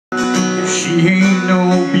She ain't no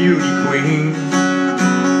beauty queen,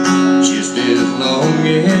 just as long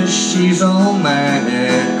as she's on mine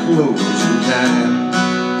at closing time.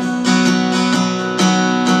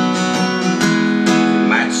 It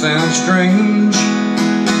might sound strange,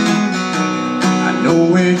 I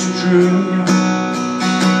know it's true,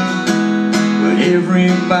 but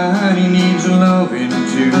everybody needs loving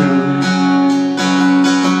too.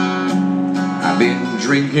 I've been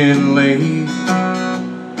drinking late,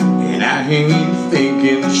 and I ain't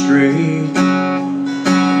thinking straight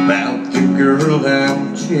about the girl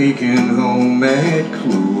I'm taking home at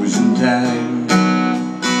closing time.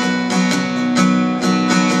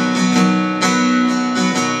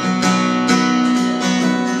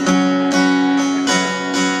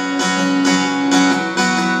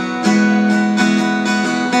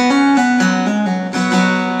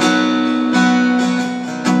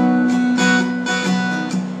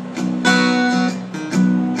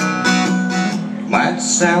 Might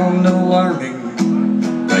sound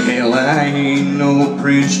alarming, but hell, I ain't no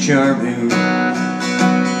Prince Charming.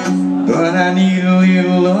 But I need a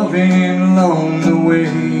little loving along the way.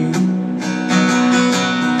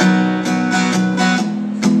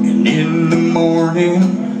 And in the morning,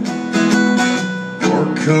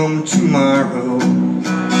 or come tomorrow,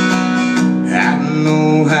 I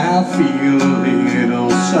know I feel a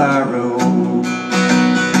little sorrow.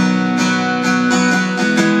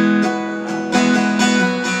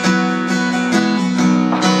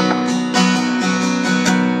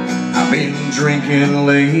 Been drinking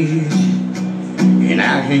late, and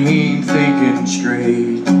I ain't thinking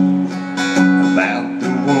straight about the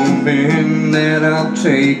woman that I'm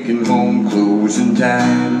taking home closing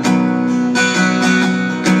time.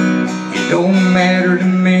 It don't matter to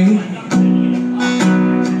me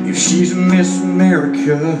if she's a Miss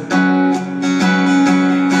America.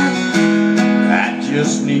 I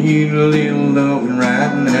just need a little loving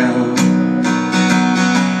right now.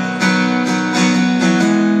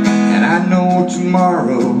 I know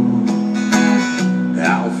tomorrow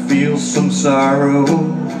I'll feel some sorrow.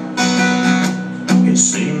 It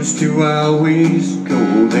seems to always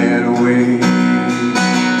go that way.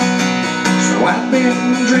 So I've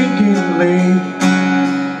been drinking late,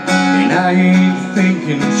 and I ain't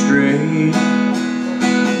thinking straight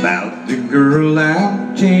about the girl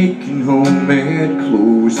I'm taking home at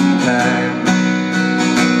closing time.